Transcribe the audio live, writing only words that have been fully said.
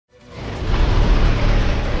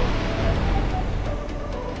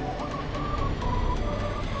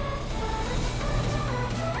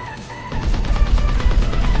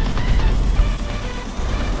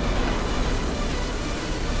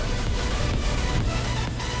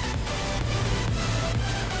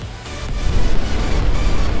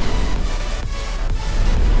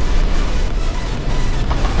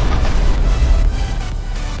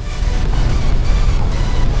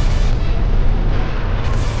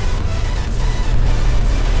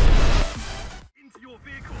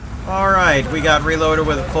Alright, we got reloaded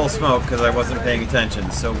with full smoke because I wasn't paying attention,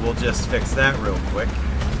 so we'll just fix that real quick.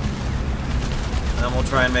 And then we'll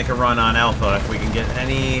try and make a run on Alpha if we can get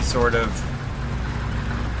any sort of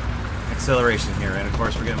acceleration here. And of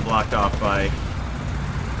course we're getting blocked off by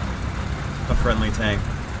a friendly tank.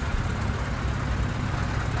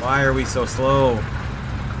 Why are we so slow?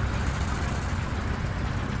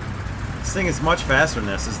 This thing is much faster than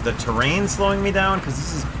this. Is the terrain slowing me down? Because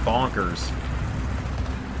this is bonkers.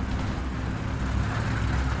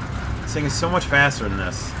 This thing is so much faster than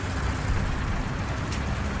this.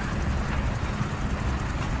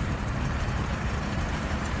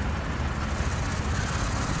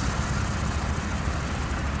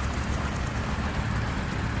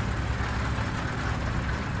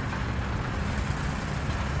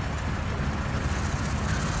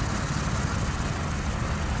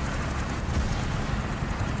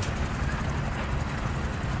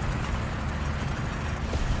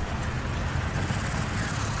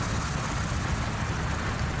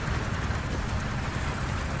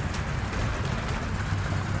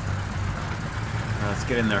 Let's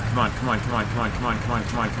get in there. Come on, come on, come on, come on, come on, come on,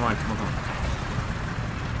 come on, come on, come on,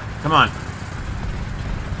 come on. Come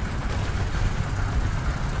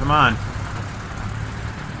on. Come on.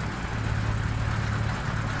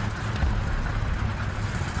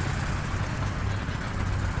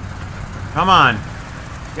 Come on.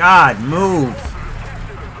 God, move.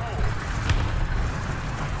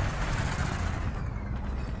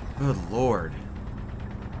 Good Lord.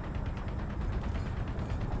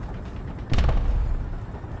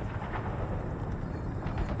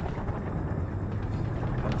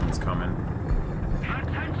 Something's coming.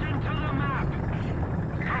 Attention to the map.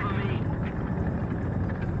 Cover me.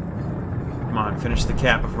 Come on, finish the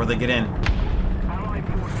cap before they get in. Allied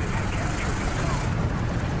forces have captured the zone.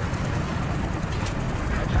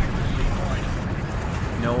 Attack the seaport.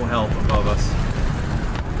 No help above us.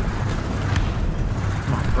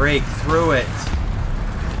 Come on, break through it.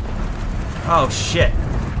 Oh, shit.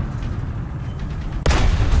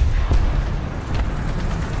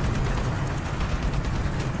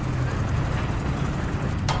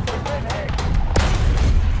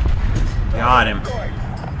 Got him.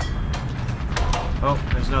 Oh,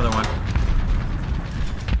 there's another one.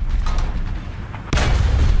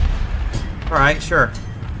 Alright, sure.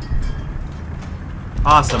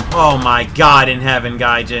 Awesome. Oh my god in heaven,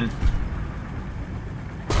 Gaijin.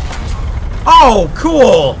 Oh,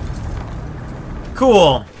 cool!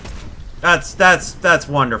 Cool. That's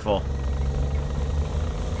wonderful.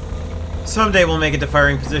 Someday we'll make it to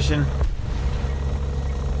firing position.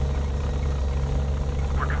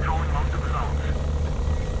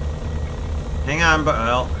 Hang on, but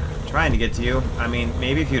well, trying to get to you. I mean,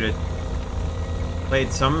 maybe if you'd have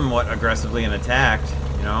played somewhat aggressively and attacked,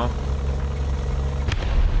 you know.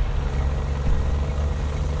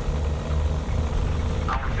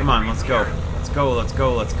 Come on, let's go. Let's go, let's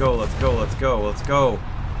go, let's go, let's go, let's go, let's go.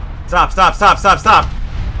 Stop, stop, stop, stop, stop!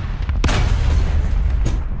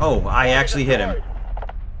 Oh, I actually hit him.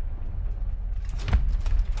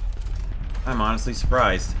 I'm honestly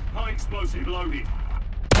surprised. High explosive loaded.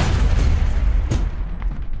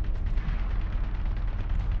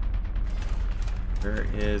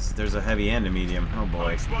 There's a heavy and a medium. Oh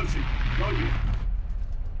boy. Explosive loaded.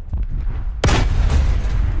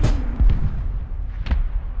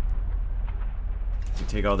 We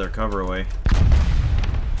take all their cover away.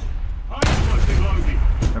 High explosive loaded.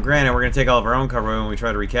 Now granted, we're gonna take all of our own cover away when we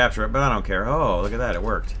try to recapture it, but I don't care. Oh, look at that, it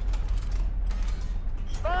worked.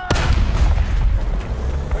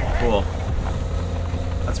 Cool.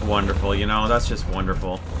 That's wonderful, you know, that's just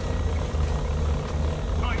wonderful.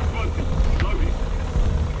 High explosive loaded.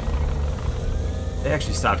 They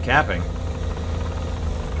actually stopped capping.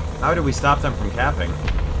 How did we stop them from capping?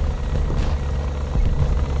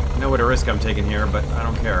 I know what a risk I'm taking here, but I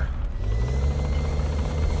don't care.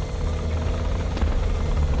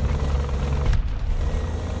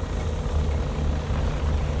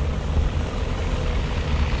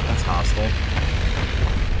 That's hostile.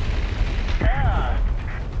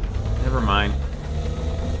 Never mind.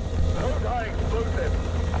 High explosive.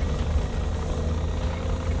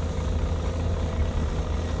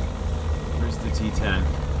 Where's the T-10?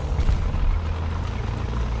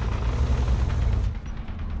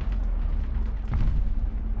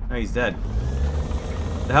 Oh, he's dead.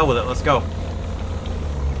 The hell with it, let's go.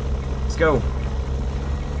 Let's go.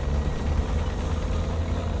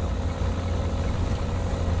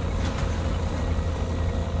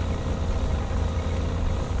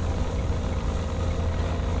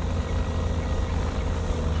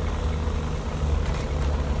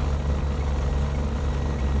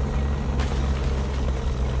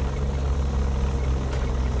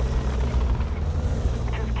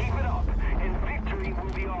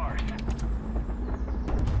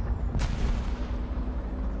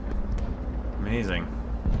 Amazing.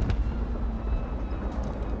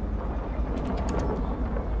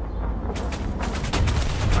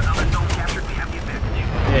 Another zone captured. We have the advantage.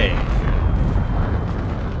 Hey.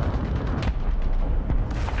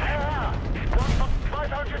 Yeah,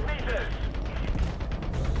 500 meters.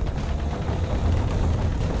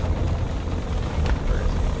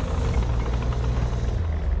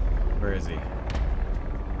 Where is he?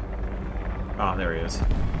 Oh, there he is.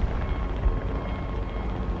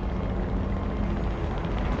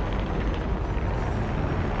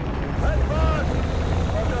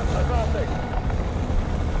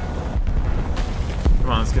 Come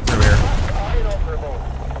on, let's get through here.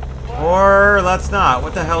 Or let's not.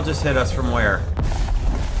 What the hell just hit us from where?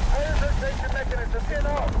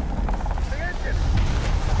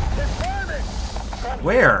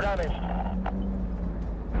 Where?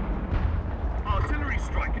 Artillery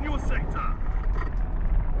strike in your sector.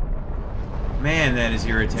 Man, that is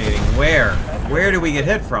irritating. Where? Where do we get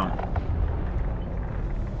hit from?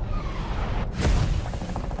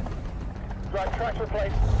 Right track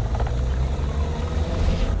replaced.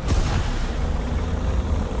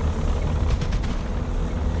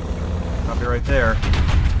 Copy right there.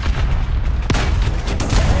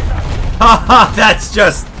 Haha, that's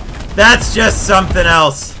just something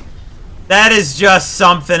else. That is just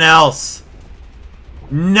something else.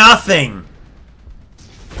 Nothing.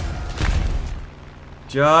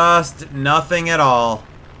 Just nothing at all.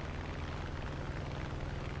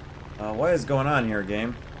 What is going on here,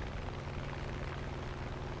 game?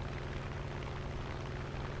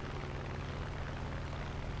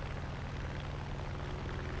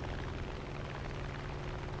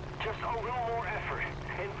 Just a little more effort,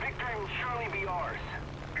 and victory will surely be ours.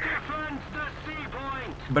 Defend the sea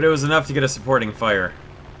point! But it was enough to get a supporting fire.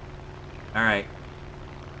 Alright.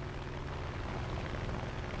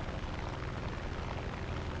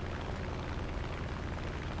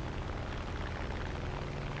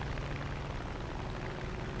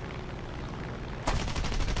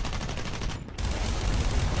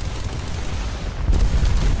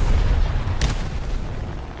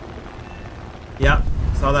 Yep,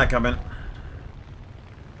 saw that coming.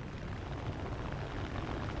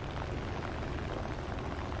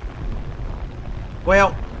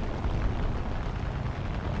 Well,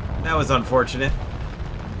 that was unfortunate.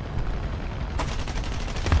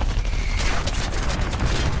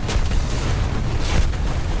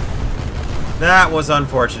 That was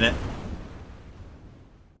unfortunate.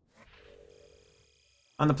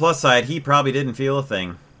 On the plus side, he probably didn't feel a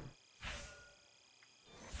thing.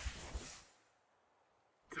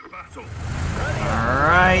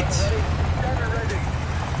 Alright.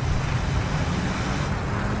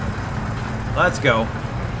 Let's go.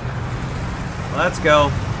 Let's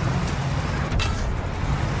go.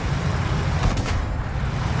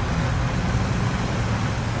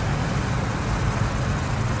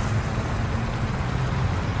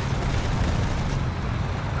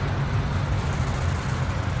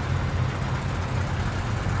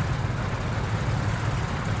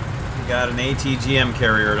 We got an ATGM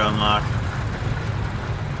carrier to unlock.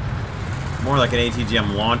 More like an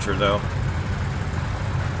ATGM launcher, though.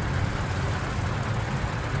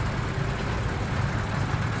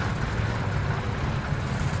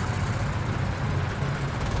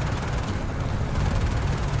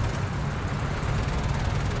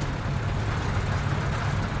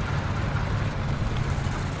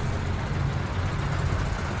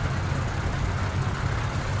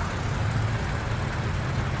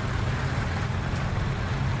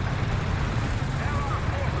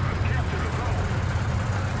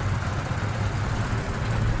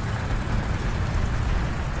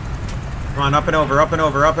 Come on, up and over, up and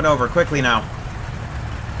over, up and over, quickly now.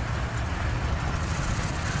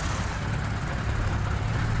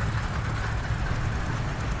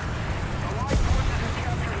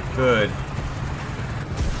 Good.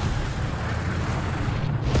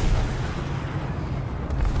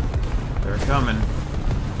 They're coming.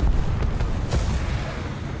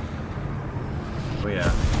 Oh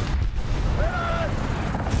yeah.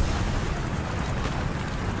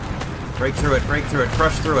 Break through it,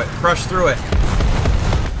 crush through it, crush through it.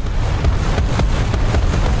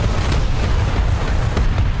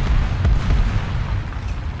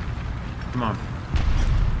 Come on.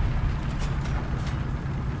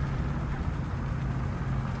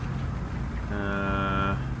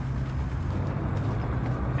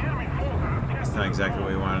 That's not exactly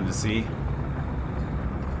what we wanted to see.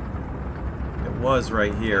 It was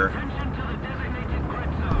right here. Attention to the designated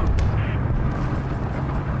grid zone.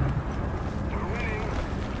 We're winning.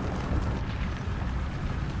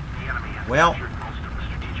 The enemy has Well. captured most of the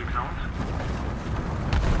strategic zones.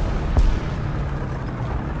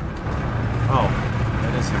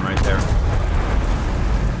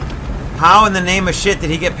 How in the name of shit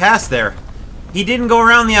did he get past there? He didn't go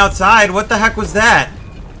around the outside. What the heck was that?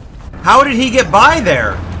 How did he get by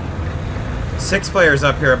there? 6 players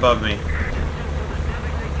up here above me.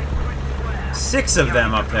 6 of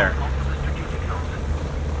them up there.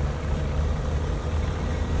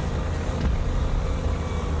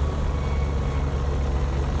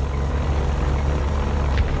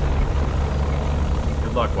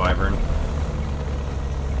 Good luck, Wyvern.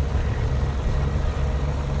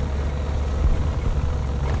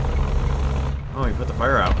 Oh, he put the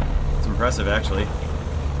fire out. It's impressive, actually.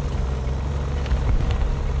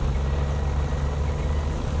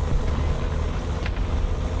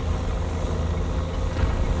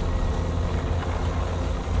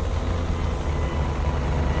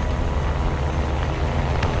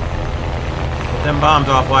 Get them bombs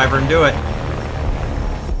off, Wyvern. Do it.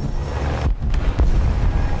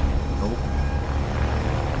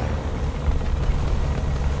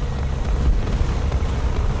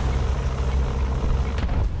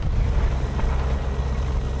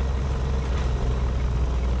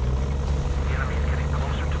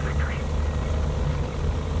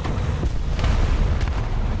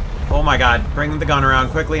 Oh my god, bring the gun around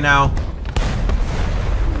quickly now.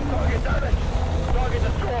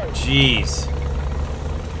 Jeez.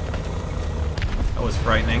 That was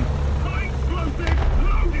frightening.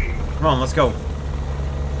 Come on, let's go.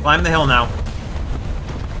 Climb the hill now.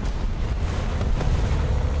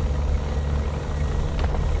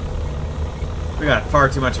 We got far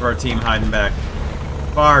too much of our team hiding back.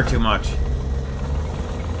 Far too much.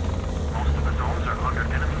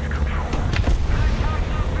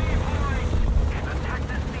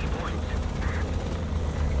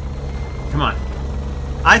 Come on.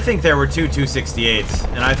 I think there were 2 268s,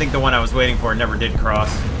 and I think the one I was waiting for never did cross.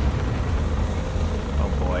 Oh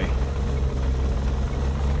boy.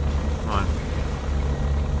 Come on.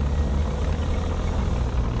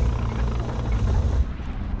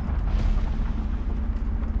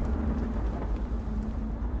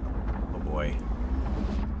 Oh boy.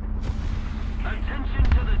 Attention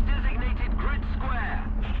to the designated grid square.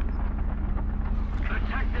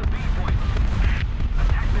 Attack the B point.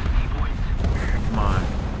 Attack the C point. Come on.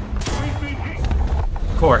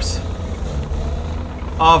 Of course.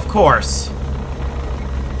 Of course.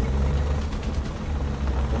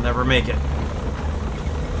 We'll never make it.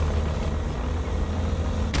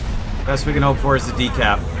 Best we can hope for is the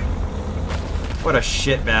decap. What a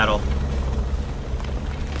shit battle.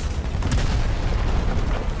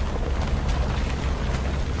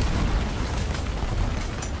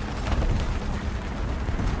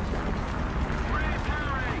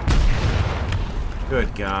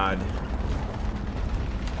 Good God.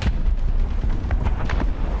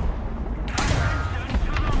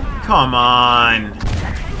 Come on.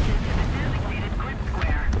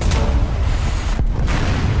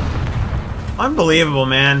 Unbelievable,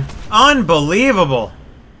 man. Unbelievable.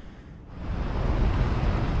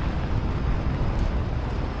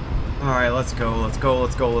 Alright, let's go, let's go,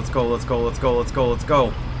 let's go, let's go, let's go, let's go, let's go, let's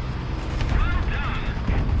go.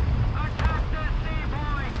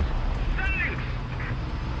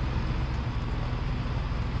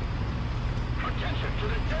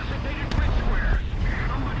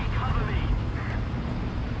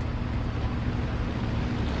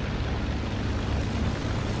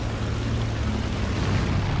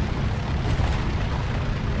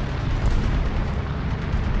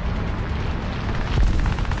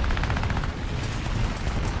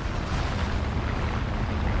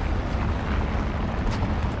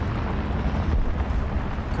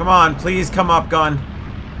 Come on, please come up, gun.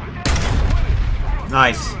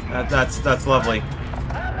 Nice. That's lovely.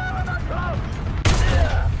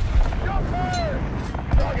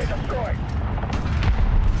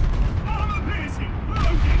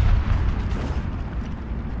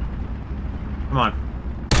 Come on.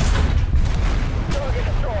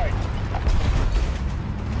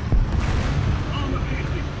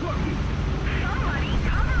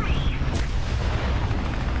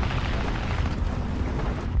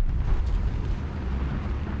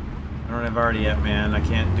 I don't have already yet, man. I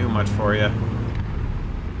can't do much for you.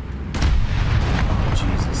 Oh,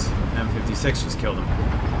 Jesus. M56 just killed him.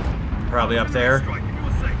 Probably up there.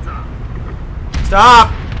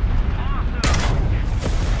 Stop!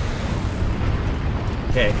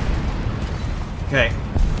 Okay. Okay.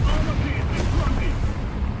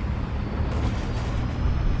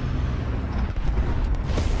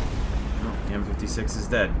 Oh, the M56 is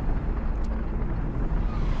dead.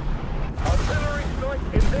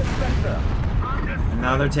 And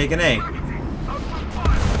now they're taking A.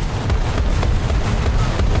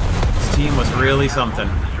 This team was really something.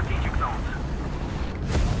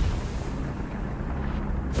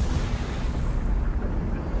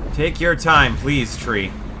 Take your time, please,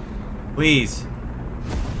 tree. Please.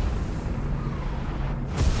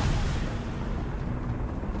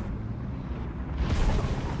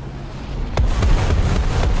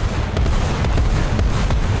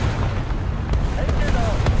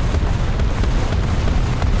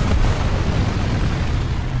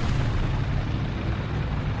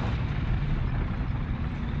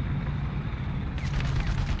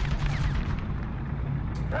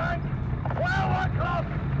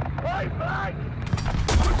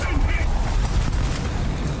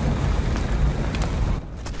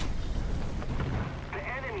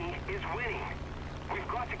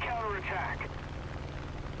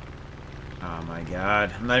 Oh my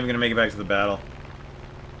god. I'm not even gonna make it back to the battle.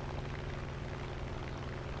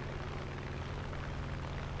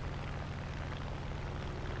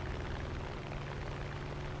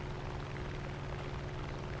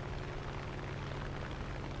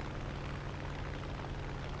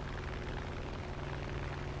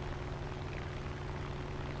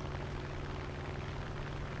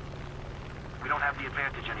 We don't have the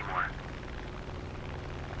advantage anymore.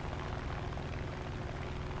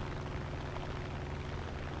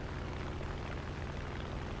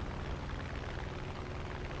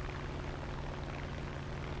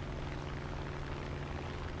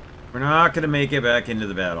 We're not gonna make it back into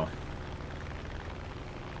the battle.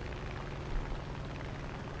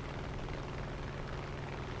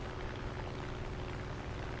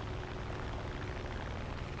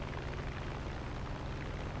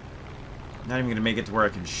 Not even gonna make it to where I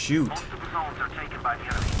can shoot. Most of the zones are taken by the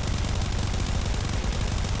enemy.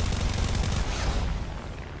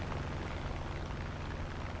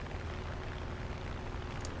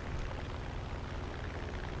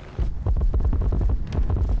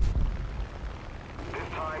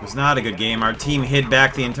 It was not a good game. Our team hid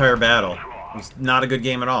back the entire battle. It was not a good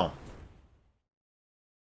game at all.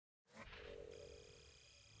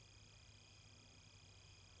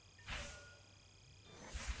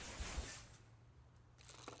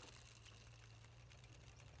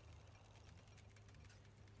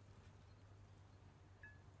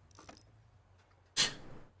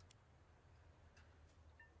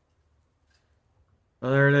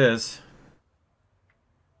 Well, there it is.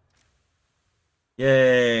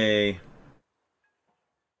 Yay.